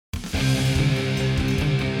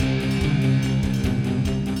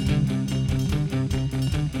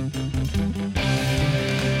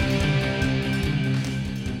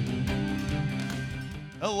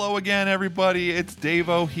Hello again, everybody. It's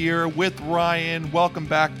Davo here with Ryan. Welcome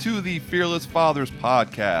back to the Fearless Fathers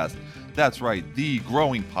podcast. That's right, the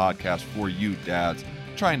growing podcast for you dads,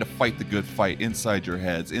 trying to fight the good fight inside your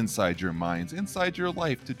heads, inside your minds, inside your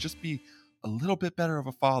life to just be a little bit better of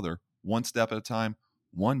a father, one step at a time,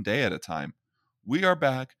 one day at a time. We are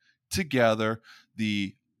back together,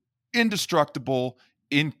 the indestructible,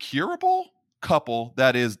 incurable couple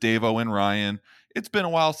that is Davo and Ryan. It's been a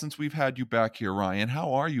while since we've had you back here, Ryan.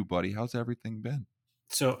 How are you, buddy? How's everything been?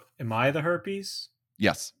 So, am I the herpes?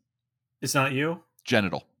 Yes. It's not you?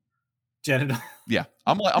 Genital. Yeah,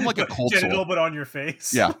 I'm like a cold genital, sore. but on your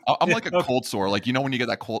face. Yeah, I'm like a Okay. cold sore. Like, you know when you get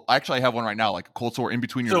that cold. Actually, I have one right now, like a cold sore in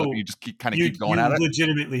between your lip. And you just keep going at it. You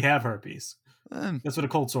legitimately have herpes. That's what a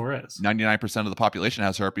cold sore is. 99% of the population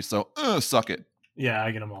has herpes, so suck it. Yeah,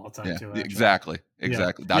 I get them all the time too. Actually. Exactly.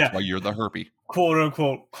 Yeah. That's why you're the herpy. Quote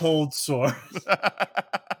unquote cold sore.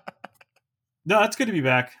 No, it's good to be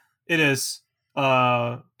back. It is.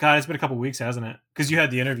 God, it's been a couple weeks, hasn't it? Because you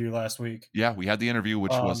had the interview last week. Yeah, we had the interview,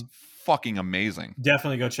 which was fucking amazing.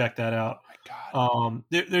 Definitely go check that out. Oh my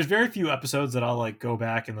God. There's very few episodes that I'll like go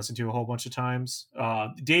back and listen to a whole bunch of times.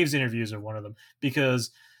 Dave's interviews are one of them,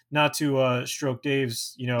 because not to stroke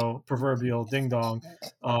Dave's, proverbial ding dong,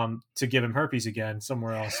 to give him herpes again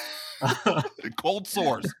somewhere else. Cold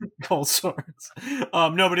sores. Cold sores.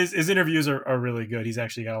 No, but his interviews are really good. He's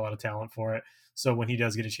actually got a lot of talent for it. So when he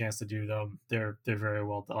does get a chance to do them, they're very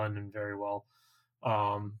well done and very well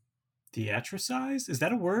theatricized. Is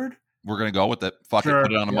that a word? We're gonna go with it. Fuck it.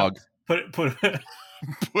 Put it on a mug. Put it. Put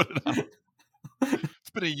it on. It's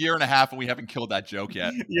been a year and a half and we haven't killed that joke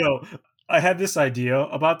yet. Yo, I had this idea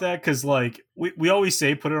about that because like we always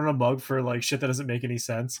say put it on a mug for like shit that doesn't make any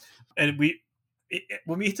sense, and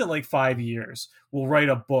when we hit to like 5 years, we'll write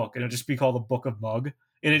a book and it'll just be called the Book of Mug,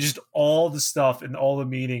 and it's just all the stuff and all the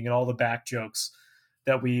meaning and all the back jokes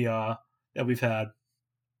that we've had,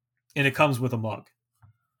 and it comes with a mug.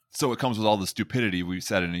 So it comes with all the stupidity we've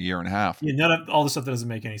said in a year and a half. Yeah, none of all the stuff that doesn't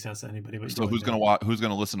make any sense to anybody. But so who's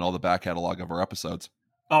gonna listen to all the back catalog of our episodes?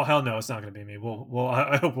 Oh hell no, it's not gonna be me.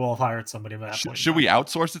 I hope we'll hire somebody at that point. Should we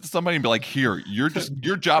outsource it to somebody and be like, here, your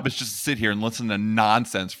job is just to sit here and listen to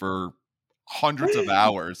nonsense for hundreds of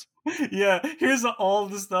hours. Yeah, here's all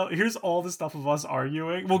the stuff of us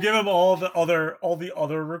arguing. We'll give him all the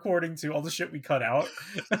other recording too, all the shit we cut out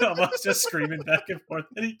of us just screaming back and forth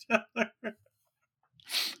at each other.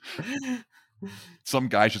 Some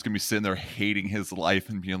guy's just gonna be sitting there hating his life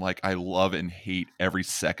and being like, I love and hate every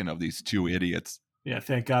second of these two idiots. Yeah,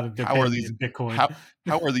 thank God. How are these Bitcoin?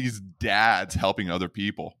 How are these dads helping other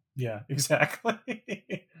people? Yeah, exactly.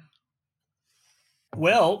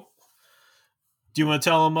 Well, do you want to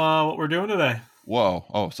tell them what we're doing today? Whoa!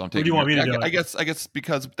 Oh, so I'm taking. What do you want me to do? I guess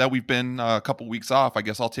because that we've been a couple weeks off. I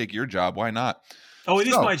guess I'll take your job. Why not? Oh, it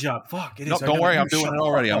is my job. Fuck, it is. No, don't worry, I'm doing it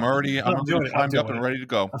already. I'm timed up and ready to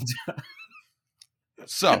go.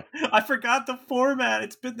 So I forgot the format.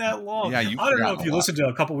 It's been that long. Yeah, I don't know if you listened to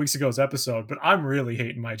a couple weeks ago's episode, but I'm really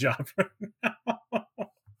hating my job right now.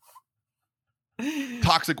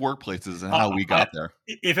 Toxic workplaces and how we got there.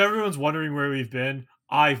 If everyone's wondering where we've been,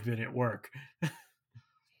 I've been at work.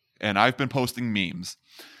 And I've been posting memes.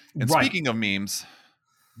 And Speaking of memes,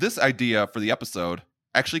 this idea for the episode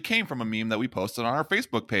actually came from a meme that we posted on our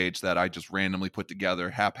Facebook page that I just randomly put together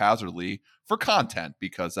haphazardly for content,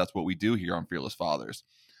 because that's what we do here on Fearless Fathers.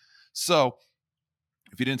 So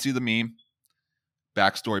if you didn't see the meme,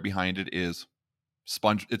 backstory behind it is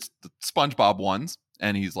it's the SpongeBob ones,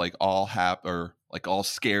 and he's like all all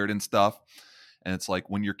scared and stuff. And it's like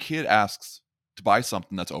when your kid asks to buy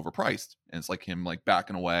something that's overpriced, and it's like him like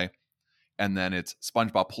backing away, and then it's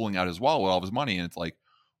SpongeBob pulling out his wallet with all of his money, and it's like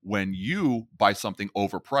when you buy something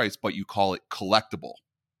overpriced but you call it collectible.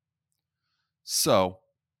 So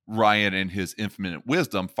Ryan, in his infinite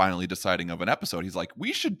wisdom, finally deciding of an episode, he's like,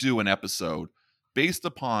 we should do an episode based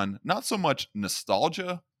upon not so much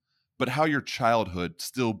nostalgia, but how your childhood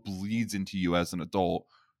still bleeds into you as an adult,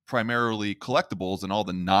 primarily collectibles and all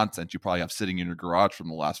the nonsense you probably have sitting in your garage from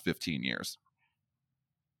the last 15 years.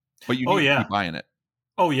 But you need to keep buying it.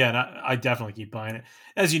 Oh, yeah, and I definitely keep buying it.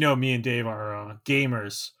 As you know, me and Dave are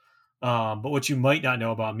gamers. But what you might not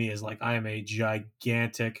know about me is like I am a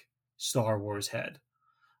gigantic Star Wars head.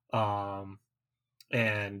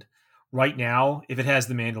 And right now, if it has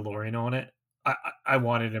the Mandalorian on it, I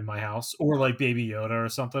want it in my house, or like Baby Yoda or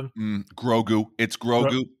something. Grogu. It's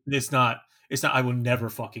Grogu. It's not. I will never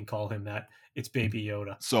fucking call him that. It's Baby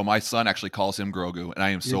Yoda. So my son actually calls him Grogu, and I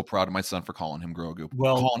am so proud of my son for calling him Grogu.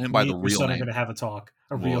 Well, calling him by the real name. Your son are going to have a talk.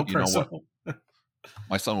 Real person. You know what?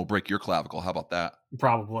 My son will break your clavicle. How about that?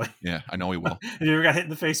 Probably. Yeah, I know he will. Have you ever got hit in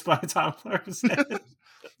the face by a toddler?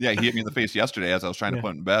 Yeah, he hit me in the face yesterday as I was trying to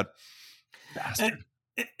put him in bed. Bastard.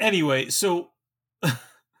 Anyway, so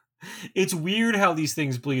it's weird how these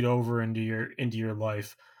things bleed over into your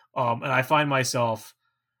life. And I find myself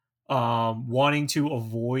wanting to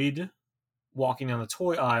avoid walking down the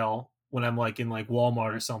toy aisle when I'm like in like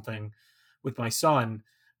Walmart or something with my son,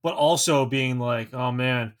 but also being like, oh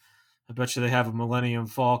man, I bet you they have a Millennium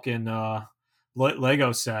Falcon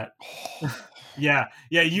Lego set. Yeah,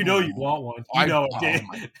 you know you want one. You know it, Dave. Oh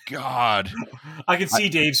my god! I could see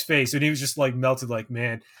Dave's face, and he was just like melted. Like,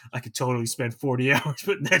 man, I could totally spend 40 hours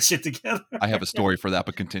putting that shit together. I have a story for that,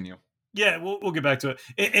 but continue. Yeah, we'll get back to it.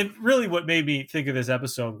 And really, what made me think of this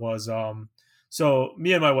episode was, so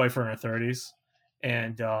me and my wife are in our 30s,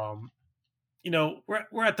 and you know,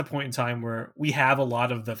 we're at the point in time where we have a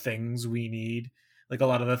lot of the things we need, like a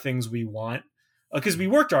lot of the things we want, because we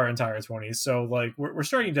worked our entire 20s. So like we're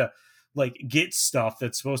starting to like get stuff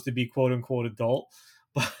that's supposed to be quote unquote adult.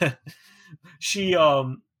 But she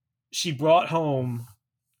brought home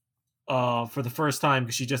for the first time,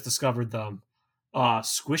 because she just discovered them,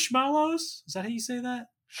 Squishmallows. Is that how you say that?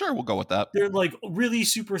 Sure, we'll go with that. They're like really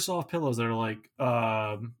super soft pillows that are like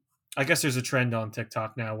I guess there's a trend on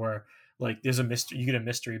TikTok now where like there's you get a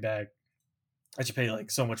mystery bag that you pay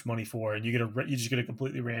like so much money for, and you just get a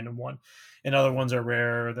completely random one, and other ones are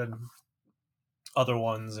rarer than other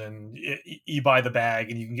ones, and you buy the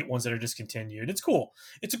bag and you can get ones that are discontinued. It's cool.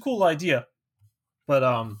 It's a cool idea. But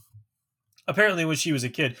apparently when she was a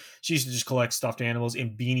kid, she used to just collect stuffed animals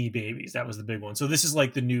and Beanie Babies. That was the big one. So this is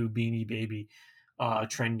like the new Beanie Baby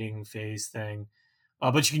trending phase thing.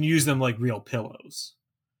 But you can use them like real pillows.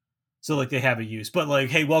 So like they have a use. But like,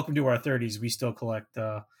 hey, welcome to our 30s. We still collect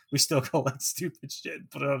stupid shit and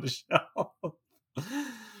put it on the shelf.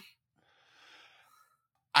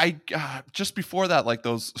 Just before that, like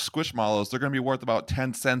those Squishmallows, they're going to be worth about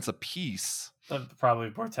 10 cents a piece. Probably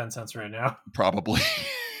worth 10 cents right now. Probably.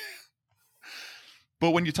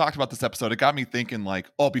 But when you talked about this episode, it got me thinking like,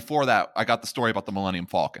 oh, before that, I got the story about the Millennium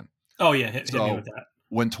Falcon. Oh yeah, hit me with that.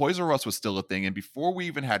 When Toys R Us was still a thing, and before we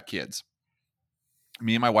even had kids,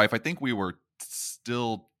 me and my wife, I think we were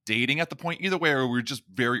still dating at the point. Either way, or we were just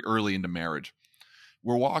very early into marriage.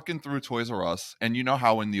 We're walking through Toys R Us, and you know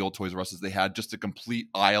how in the old Toys R Us they had just a complete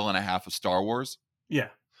aisle and a half of Star Wars. Yeah.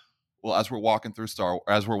 Well, as we're walking through Star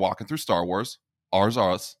Wars, ours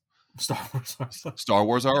are us. Star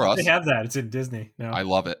Wars are us. They have that. It's in Disney now. I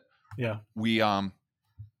love it. Yeah. We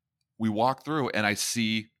walk through, and I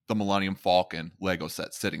see the Millennium Falcon Lego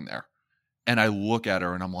set sitting there, and I look at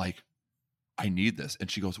her, and I'm like, I need this. And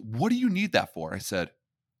she goes, what do you need that for? I said,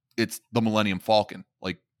 it's the Millennium Falcon.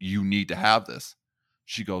 Like, you need to have this.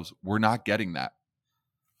 She goes, we're not getting that.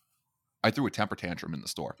 I threw a temper tantrum in the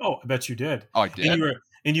store. Oh, I bet you did. Oh, I did.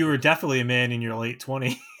 And you were definitely a man in your late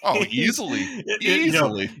 20s. Oh, easily.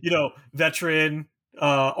 Easily. You know, veteran,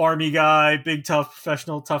 army guy, big, tough,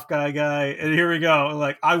 professional, tough guy. And here we go.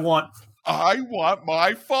 Like, I want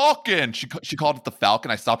my Falcon. She called it the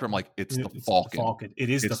Falcon. I stopped her. I'm like, it's the Falcon.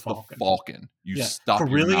 It is the Falcon. The Falcon. You stop.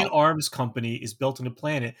 Carillion Arms Company is built on a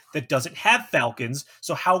planet that doesn't have Falcons.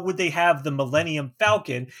 So how would they have the Millennium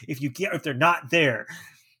Falcon if they're not there?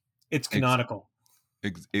 It's canonical.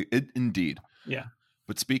 Indeed. Yeah.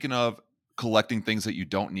 But speaking of collecting things that you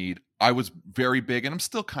don't need, I was very big, and I'm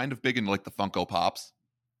still kind of big into like the Funko Pops,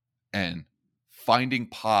 and finding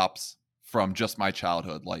pops from just my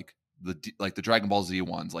childhood, like the Dragon Ball Z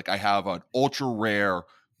ones. Like I have an ultra rare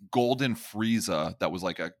golden Frieza that was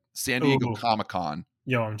like a San Diego Comic-Con.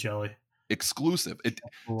 Yo, I'm jelly. Exclusive.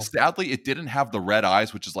 Sadly, it didn't have the red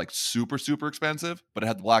eyes, which is like super, super expensive, but it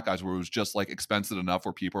had the black eyes where it was just like expensive enough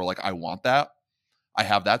where people are like, I want that. I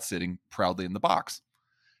have that sitting proudly in the box.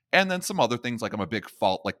 And then some other things, like I'm a big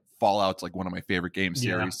Fallout's like one of my favorite game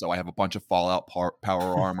series. Yeah. So I have a bunch of Fallout power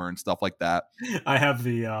armor and stuff like that. I have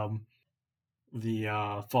the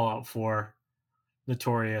Fallout 4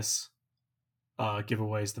 Notorious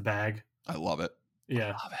giveaways, the bag. I love it.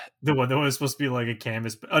 Yeah, the one that was supposed to be like a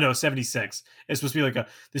canvas. Oh no, 76. It's supposed to be like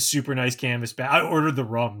this super nice canvas bag. I ordered the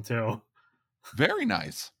rum too. Very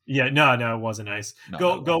nice. Yeah, no, it wasn't nice.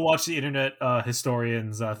 No, go watch the internet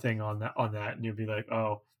historians thing on that, and you'll be like,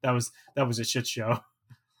 oh, that was a shit show.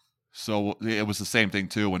 So it was the same thing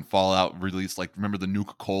too when Fallout released. Like, remember the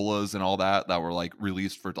Nuka-Colas and all that were like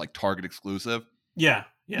released for like Target exclusive. Yeah,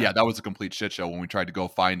 that was a complete shit show when we tried to go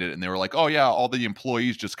find it, and they were like, oh yeah, all the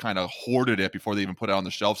employees just kind of hoarded it before they even put it on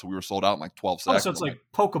the shelf, so we were sold out in like 12 seconds. So it's like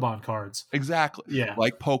Pokemon cards. Exactly. Yeah.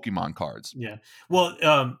 Like Pokemon cards. Yeah. Well,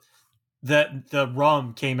 that the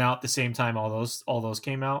rum came out the same time all those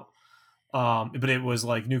came out. But it was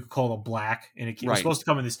like Nuka-Cola Black, and it was Right. supposed to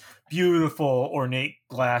come in this beautiful ornate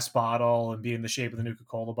glass bottle and be in the shape of the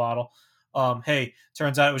Nuka-Cola bottle. Hey,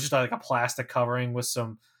 turns out it was just like a plastic covering with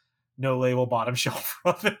some no label bottom shelf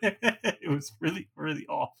of it. It was really, really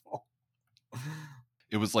awful.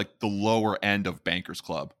 It was like the lower end of Bankers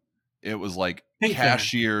Club. It was like Pink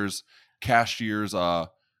cashier's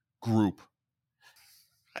group.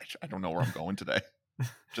 I don't know where I'm going today.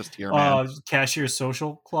 Just here, man. Cashier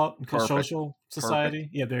Social Club, Perfect. Social Society.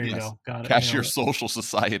 Yeah, there you go. Got it. Cashier Social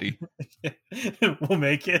Society. We'll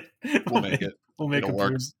make it. We'll make it. We'll make It'll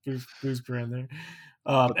a booze brand there.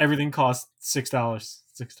 Everything costs $6.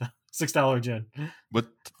 $6 gin. But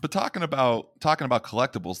talking about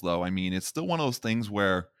collectibles though, I mean, it's still one of those things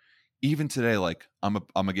where even today, like I'm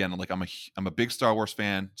a big Star Wars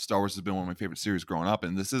fan. Star Wars has been one of my favorite series growing up,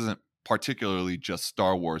 and this isn't particularly just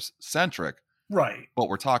Star Wars centric. Right. What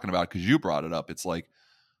we're talking about, because you brought it up, it's like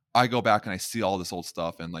I go back and I see all this old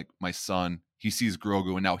stuff, and like my son, he sees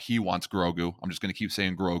Grogu and now he wants Grogu. I'm just going to keep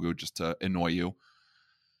saying Grogu just to annoy you.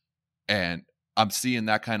 And I'm seeing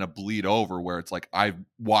that kind of bleed over where it's like I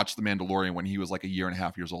watched The Mandalorian when he was like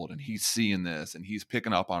 1.5 years old, and he's seeing this and he's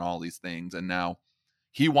picking up on all these things, and now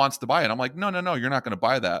he wants to buy it. I'm like, no, you're not going to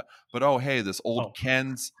buy that. But oh, hey, this old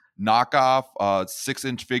Ken's knockoff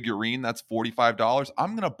 6-inch figurine that's $45.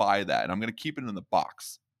 I'm going to buy that, and I'm going to keep it in the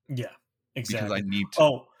box. Yeah, exactly. Because I need to.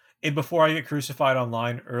 Oh, and before I get crucified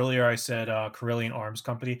online, earlier I said Corellian Arms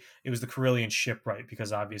Company. It was the Corellian Shipwright,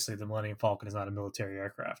 because obviously the Millennium Falcon is not a military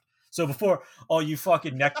aircraft. So before all you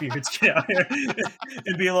fucking neckbeards get out here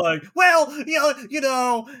and be like, well, you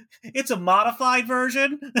know, it's a modified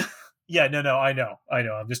version. Yeah, no, I know.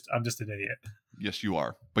 I'm just an idiot. Yes, you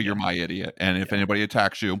are, but you're my idiot. And if anybody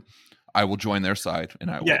attacks you, I will join their side, and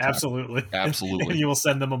I will. Yeah, absolutely. And you will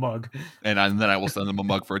send them a mug, and then I will send them a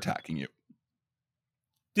mug for attacking you.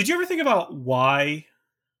 Did you ever think about why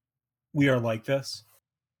we are like this?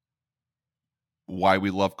 Why we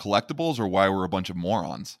love collectibles, or why we're a bunch of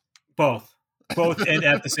morons? Both, and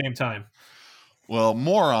at the same time. Well,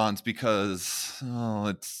 morons because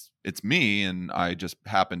it's me, and I just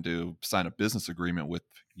happen to sign a business agreement with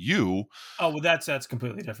you. Oh, well, that's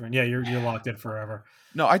completely different. Yeah, you're locked in forever.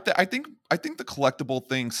 No, I think the collectible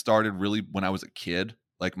thing started really when I was a kid.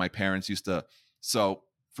 Like my parents used to. So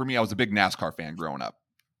for me, I was a big NASCAR fan growing up,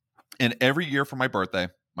 and every year for my birthday,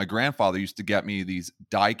 my grandfather used to get me these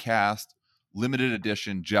die-cast, limited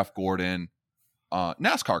edition Jeff Gordon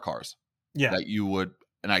NASCAR cars. Yeah, that you would.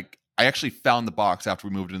 And I actually found the box after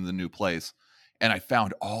we moved into the new place, and I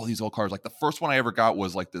found all these old cars. Like the first one I ever got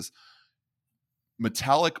was like this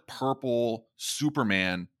metallic purple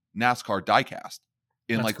Superman NASCAR diecast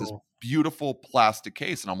in That's like cool. This beautiful plastic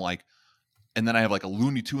case. And I'm like, and then I have like a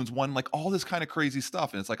Looney Tunes one, like all this kind of crazy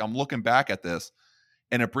stuff. And it's like, I'm looking back at this,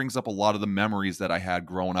 and it brings up a lot of the memories that I had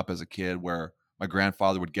growing up as a kid, where my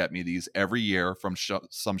grandfather would get me these every year from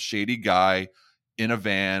some shady guy in a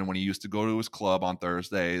van when he used to go to his club on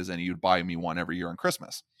Thursdays, and he would buy me one every year on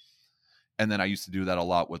Christmas. And then I used to do that a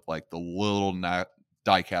lot with like the little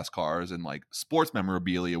diecast cars, and like sports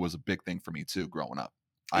memorabilia was a big thing for me too growing up.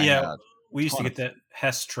 We used to get the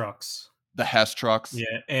Hess trucks. The Hess trucks.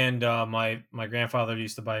 Yeah, and my grandfather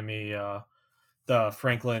used to buy me the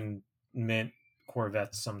Franklin Mint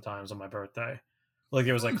Corvettes sometimes on my birthday. Like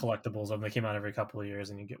there was like collectibles of them. They came out every couple of years,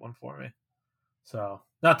 and you get one for me. So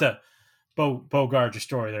not to Bogart your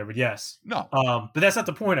story there, but yes. No. But that's not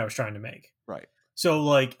the point I was trying to make. Right. So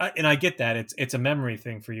like, and I get that it's a memory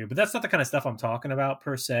thing for you, but that's not the kind of stuff I'm talking about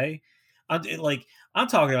per se. I'm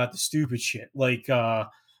talking about the stupid shit. Like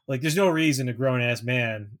there's no reason a grown ass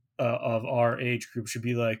man of our age group should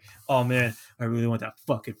be like, oh man, I really want that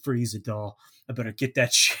fucking Frieza doll. I better get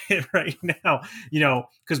that shit right now.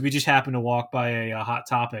 Because we just happened to walk by a Hot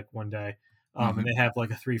Topic one day, and they have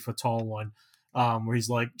like a 3-foot tall one. Where he's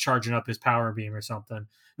like charging up his power beam or something.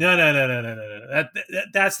 No.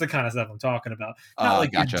 That's the kind of stuff I'm talking about. Not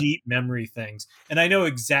like gotcha. Your deep memory things. And I know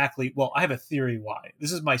exactly. Well, I have a theory why.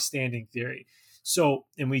 This is my standing theory. So,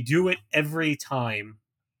 and we do it every time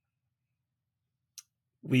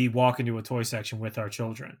we walk into a toy section with our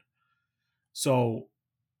children. So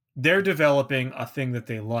they're developing a thing that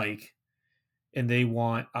they like, and they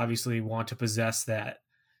obviously want to possess that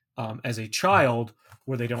as a child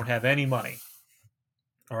where they don't have any money.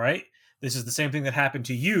 All right. This is the same thing that happened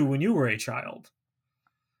to you when you were a child.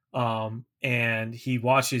 And he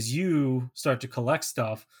watches you start to collect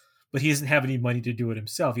stuff, but he doesn't have any money to do it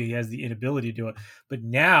himself. He has the inability to do it. But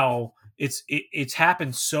now it's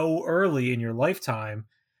happened so early in your lifetime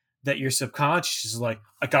that your subconscious is like,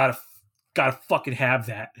 I gotta fucking have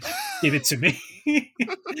that. Give it to me.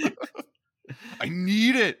 I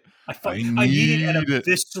need it. I need it at a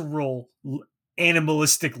visceral,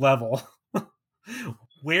 animalistic level.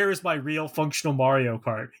 Where is my real functional Mario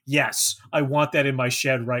Kart? Yes, I want that in my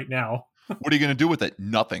shed right now. What are you going to do with it?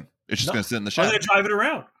 Nothing. It's just going to sit in the shed. I'm going to drive it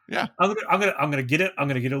around. Yeah. I'm gonna get it. I'm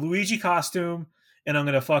gonna get a Luigi costume, and I'm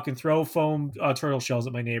gonna fucking throw foam turtle shells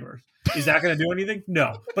at my neighbors. Is that gonna do anything?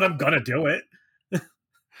 No, but I'm gonna do it. But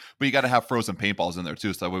you got to have frozen paintballs in there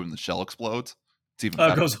too, so that way when the shell explodes, it's even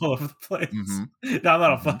better. It goes all over the place. Mm-hmm. No, I'm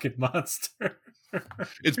not a fucking monster.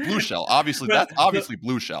 It's blue shell. Obviously, that's obviously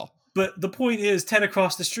blue shell. But the point is, Ted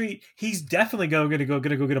across the street, he's definitely gonna go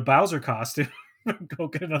get a Bowser costume and go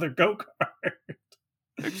get another go-kart.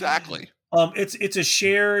 Exactly. It's a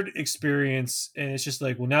shared experience, and it's just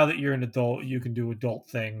like, well, now that you're an adult, you can do adult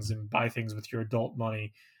things and buy things with your adult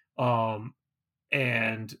money.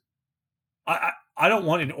 And I don't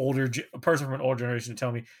want a person from an older generation to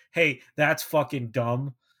tell me, hey, that's fucking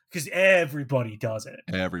dumb, because everybody does it.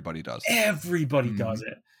 Everybody does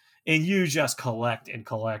it. And you just collect and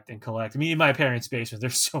collect and collect. I mean, in my parents' basement,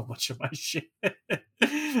 there's so much of my shit.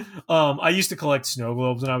 I used to collect snow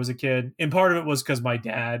globes when I was a kid, and part of it was because my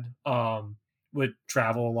dad would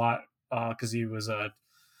travel a lot because he was I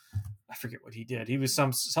forget what he did. He was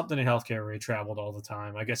something in healthcare where he traveled all the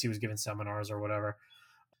time. I guess he was giving seminars or whatever.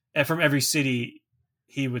 And from every city,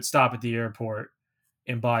 he would stop at the airport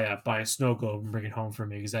and buy a snow globe and bring it home for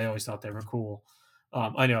me, because I always thought they were cool.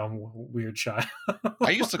 I know I'm a weird child.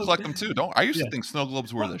 I used to collect them too. I used to think snow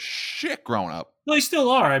globes were the shit growing up. Well, they still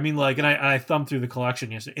are. I mean, like, and I thumbed through the collection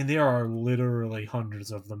yesterday, and there are literally hundreds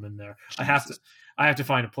of them in there. Jesus. I have to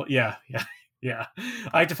find a place. Yeah.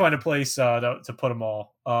 I have to find a place to put them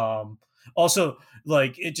all. Also,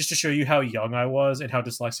 like, just to show you how young I was and how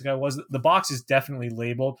dyslexic I was, the box is definitely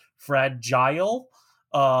labeled fragile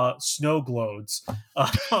snow globes.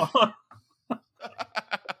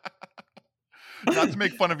 Not to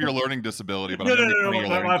make fun of your learning disability, but no.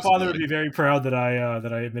 My father would be very proud that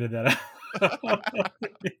I admitted that.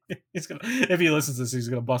 If he listens to this, he's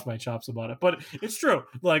gonna bust my chops about it. But it's true.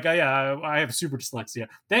 Like, I have super dyslexia.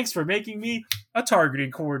 Thanks for making me a targeting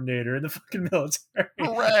coordinator in the fucking military.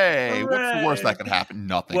 Hooray! What's the worst that could happen?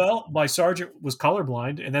 Nothing. Well, my sergeant was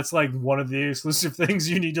colorblind, and that's like one of the exclusive things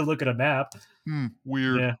you need to look at a map.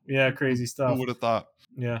 Weird. Yeah, crazy stuff. Who would have thought?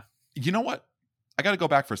 Yeah. You know what? I got to go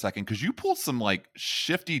back for a second, because you pulled some like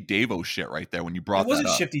shifty Davo shit right there when you brought that up. It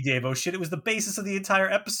wasn't shifty Davo shit. It was the basis of the entire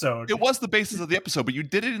episode. It was the basis of the episode, but you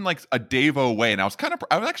did it in like a Davo way, and I was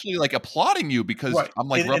actually like applauding you, because I'm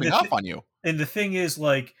like rubbing off on you. And the thing is,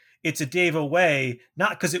 like, it's a Davo way,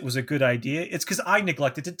 not because it was a good idea. It's because I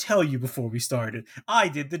neglected to tell you before we started. I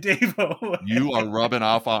did the Davo way. You are rubbing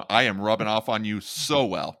off on. I am rubbing off on you so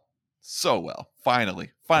well.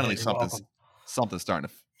 Finally, something's starting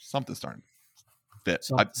to fit.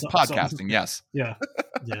 Podcasting, yes. Yeah.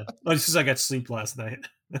 Well, it's because I got sleep last night.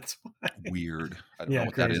 That's why. Weird. I don't know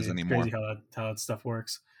what that is anymore. Crazy how that stuff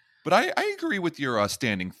works. But I agree with your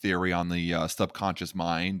standing theory on the subconscious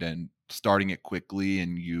mind and starting it quickly,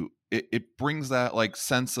 and it brings that like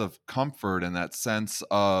sense of comfort and that sense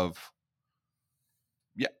of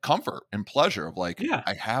comfort and pleasure of like,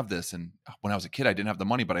 I have this, and when I was a kid I didn't have the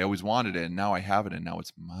money, but I always wanted it, and now I have it, and now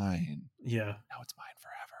it's mine. Yeah. Now it's mine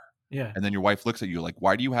forever. Yeah. And then your wife looks at you like,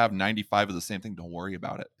 why do you have 95 of the same thing? Don't worry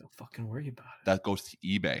about it. Don't fucking worry about it. That goes to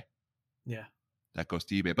eBay. Yeah. That goes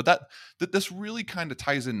to eBay. But this really kind of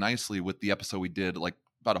ties in nicely with the episode we did like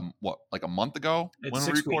about a month ago when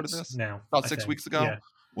we recorded this? Now. About 6 weeks ago,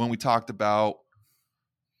 when we talked about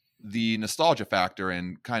the nostalgia factor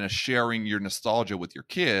and kind of sharing your nostalgia with your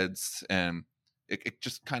kids. And it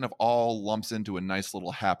just kind of all lumps into a nice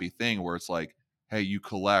little happy thing where it's like, hey, you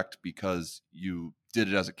collect because you did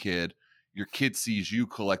it as a kid. Your kid sees you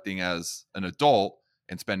collecting as an adult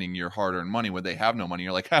and spending your hard-earned money when they have no money.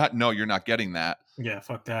 You're like, no, you're not getting that. Yeah,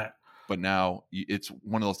 fuck that. But now it's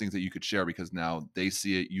one of those things that you could share, because now they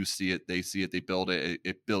see it, you see it, they see it, they build it.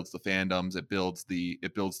 It builds the fandoms, it builds the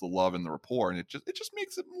love and the rapport, and it just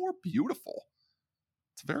makes it more beautiful.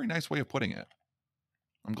 It's a very nice way of putting it.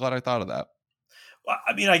 I'm glad I thought of that. Well,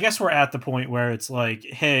 I mean, I guess we're at the point where it's like,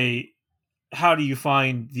 hey, how do you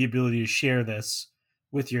find the ability to share this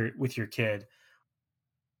with your kid?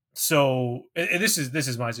 So, and this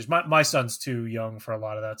is my situation. My son's too young for a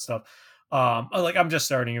lot of that stuff. I'm just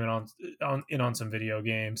starting him on some video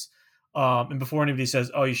games. And before anybody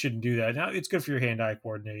says, "Oh, you shouldn't do that," now it's good for your hand-eye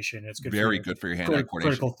coordination. It's good, good for your hand-eye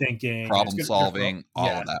coordination, critical thinking, problem solving, all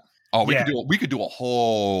of that. Oh, we could do a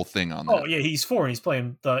whole thing on that. Oh yeah, he's 4 and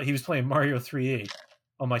he was playing Mario 3D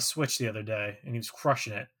on my Switch the other day, and he was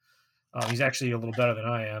crushing it. He's actually a little better than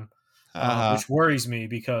I am. which worries me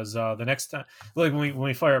because the next time, like when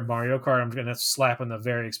we fire up Mario Kart, I'm gonna slap on the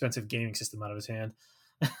very expensive gaming system out of his hand.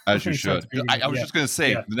 As you should. I was just gonna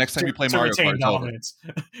say, the next time you play Mario Kart, it's dominance.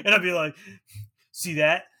 And I'd be like, see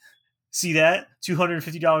that?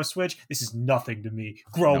 $250 Switch? This is nothing to me.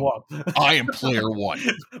 Grow up. I am player one.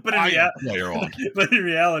 But in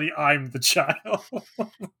reality, I'm the child.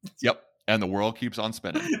 Yep. And the world keeps on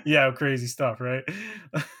spinning. Yeah, crazy stuff, right?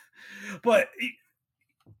 But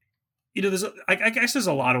I guess there's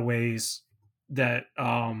a lot of ways that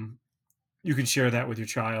you can share that with your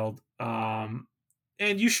child.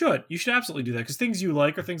 And you should absolutely do that, because things you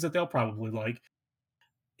like are things that they'll probably like.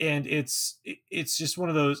 And it's just one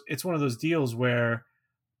of those deals where,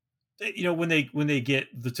 when they get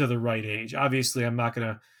to the right age. Obviously, I'm not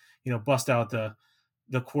gonna bust out the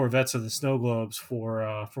Corvettes or the snow globes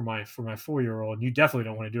for my 4-year-old. And you definitely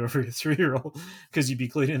don't want to do it for your 3-year-old, because you'd be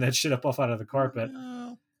cleaning that shit up off out of the carpet.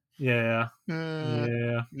 Yeah.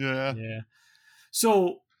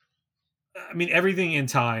 So, I mean, everything in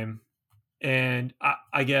time. And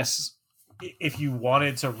I guess if you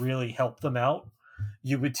wanted to really help them out,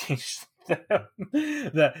 you would teach them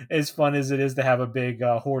that, as fun as it is to have a big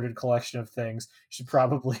hoarded collection of things, you should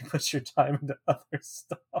probably put your time into other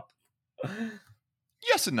stuff.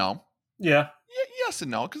 Yes and no. Yeah. Yes and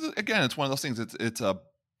no. Because again, it's one of those things.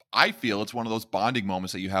 I feel it's one of those bonding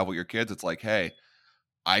moments that you have with your kids. It's like, hey,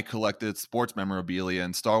 I collected sports memorabilia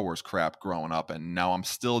and Star Wars crap growing up, and now I'm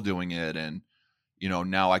still doing it. And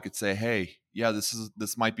now I could say, hey, yeah,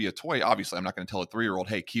 this might be a toy. Obviously, I'm not going to tell a 3-year-old,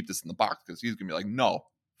 hey, keep this in the box, because he's going to be like, no,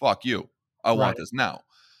 fuck you. I want this now.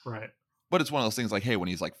 Right. But it's one of those things like, hey, when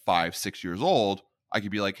he's like 5-6 years old, I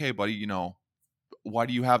could be like, hey, buddy, why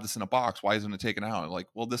do you have this in a box? Why isn't it taken out? And like,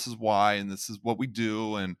 well, this is why, and this is what we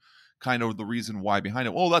do, and kind of the reason why behind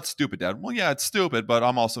it. Well, that's stupid, Dad. Well, yeah, it's stupid, but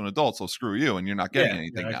I'm also an adult, so screw you, and you're not getting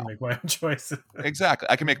anything now. I can make my own choices. Exactly.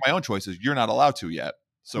 I can make my own choices. You're not allowed to yet.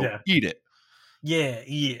 So eat it. Yeah.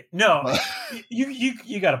 No,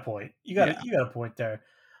 you got a point. You got a point there.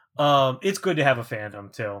 It's good to have a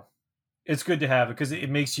fandom too. It's good to have it because it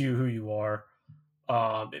makes you who you are.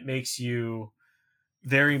 It makes you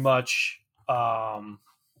very much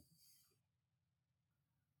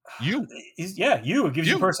you. It gives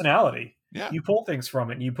you personality. Yeah. You pull things from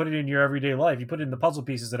it and you put it in your everyday life. You put it in the puzzle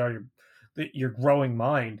pieces that are your growing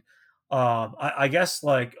mind. I guess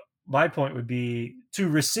like my point would be to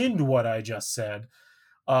rescind what I just said,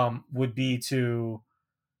 would be to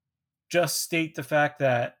just state the fact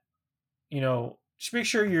that, just make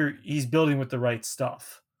sure he's building with the right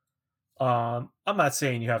stuff. I'm not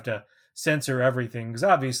saying you have to censor everything, because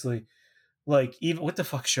obviously, like, even what the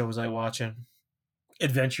fuck show was I watching?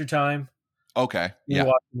 Adventure Time. Okay. You're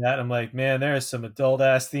watching that. I'm like, man, there's some adult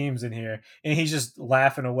ass themes in here, and he's just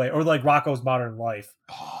laughing away. Or like Rocko's Modern Life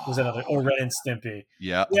was another, or Ren and Stimpy.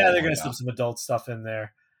 Yeah. They're gonna slip some adult stuff in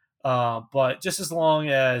there, but just as long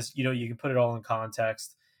as you can put it all in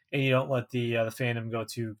context and you don't let the fandom go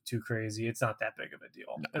too crazy, it's not that big of a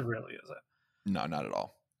deal. No. It really isn't. No, not at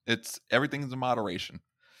all. Everything's in moderation.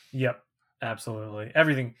 Yep. Absolutely,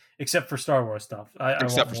 everything except for Star Wars stuff.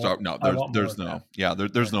 There's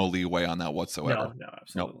no leeway on that whatsoever. No,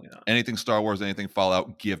 absolutely not. Anything Star Wars, anything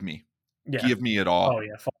Fallout, give me it all. Oh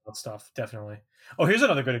yeah, Fallout stuff, definitely. Oh, here's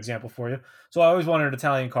another good example for you. So I always wanted an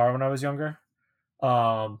Italian car when I was younger, and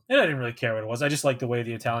I didn't really care what it was. I just liked the way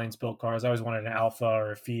the Italians built cars. I always wanted an Alfa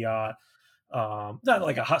or a Fiat, not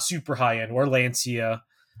like a super high end, or Lancia,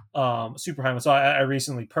 super high end. So I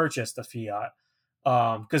recently purchased a Fiat.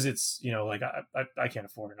 Because it's like I can't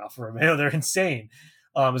afford an Alfa Romeo. They're insane.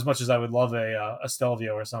 As much as I would love a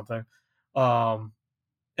Stelvio or something. And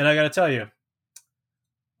I got to tell you,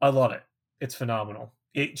 I love it. It's phenomenal.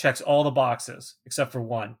 It checks all the boxes except for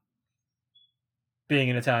one: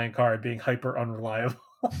 being an Italian car, being hyper unreliable.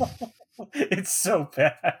 It's so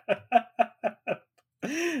bad.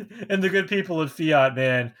 And the good people at Fiat,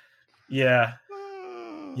 man, yeah.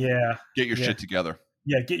 Get your shit together.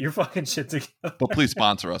 Yeah, get your fucking shit together. But please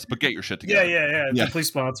sponsor us. But get your shit together. Yeah. Please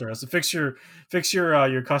sponsor us. Fix your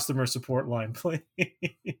your customer support line, please.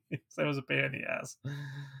 That was a pain in the ass.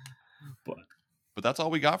 But that's all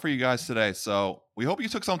we got for you guys today. So we hope you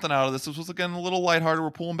took something out of this. This was again a little lighthearted. We're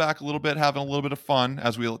pulling back a little bit, having a little bit of fun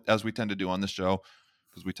as we tend to do on this show,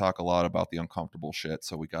 because we talk a lot about the uncomfortable shit.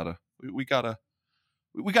 So we gotta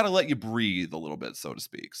let you breathe a little bit, so to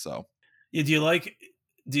speak. So yeah, do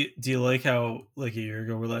you like how like a year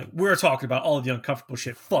ago we're talking about all the uncomfortable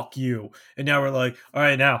shit, fuck you, and now we're like, all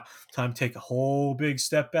right, now time to take a whole big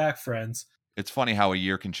step back, friends. It's funny how a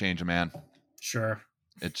year can change a man. Sure,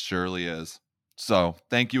 it surely is. So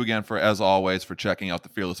thank you again as always for checking out the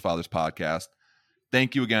Fearless Fathers podcast.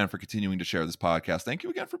 Thank you again for continuing to share this podcast. Thank you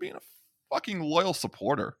again for being a fucking loyal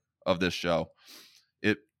supporter of this show.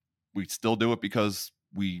 We still do it because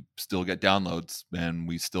we still get downloads and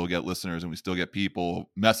we still get listeners and we still get people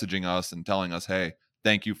messaging us and telling us, hey,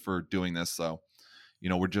 thank you for doing this. So,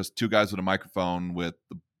 we're just two guys with a microphone with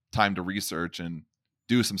the time to research and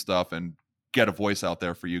do some stuff and get a voice out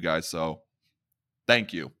there for you guys. So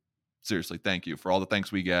thank you. Seriously, thank you for all the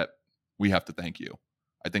thanks we get. We have to thank you.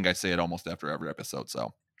 I think I say it almost after every episode.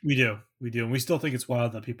 So we do. And we still think it's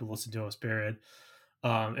wild that people listen to us, period.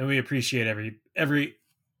 And we appreciate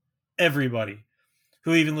everybody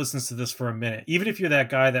who even listens to this for a minute. Even if you're that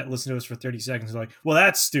guy that listened to us for 30 seconds, like, well,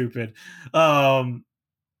 that's stupid.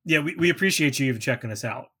 We appreciate you even checking us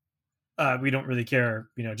out. We don't really care.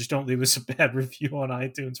 Just don't leave us a bad review on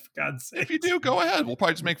iTunes, for God's sake. If you do, go ahead. We'll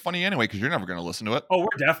probably just make fun of you anyway, because you're never going to listen to it. Oh, we're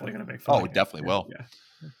definitely going to make fun of you. Oh, definitely will. Yeah.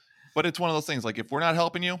 But it's one of those things, like, if we're not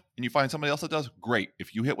helping you and you find somebody else that does, great.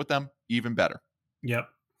 If you hit with them, even better. Yep.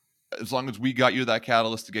 As long as we got you that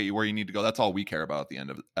catalyst to get you where you need to go, that's all we care about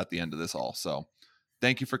at the end of this all. So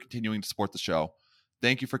thank you for continuing to support the show.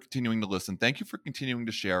 Thank you for continuing to listen. Thank you for continuing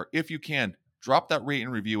to share. If you can, drop that rate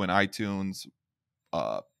and review in iTunes,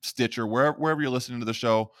 Stitcher, wherever you're listening to the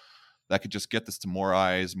show. That could just get this to more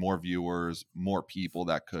eyes, more viewers, more people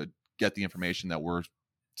that could get the information that we're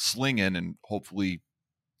slinging and hopefully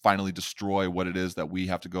finally destroy what it is that we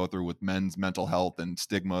have to go through with men's mental health and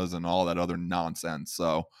stigmas and all that other nonsense.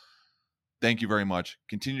 So thank you very much.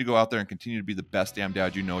 Continue to go out there and continue to be the best damn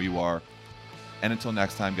dad you know you are. And until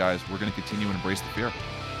next time, guys, we're going to continue to embrace the fear.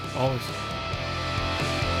 Always.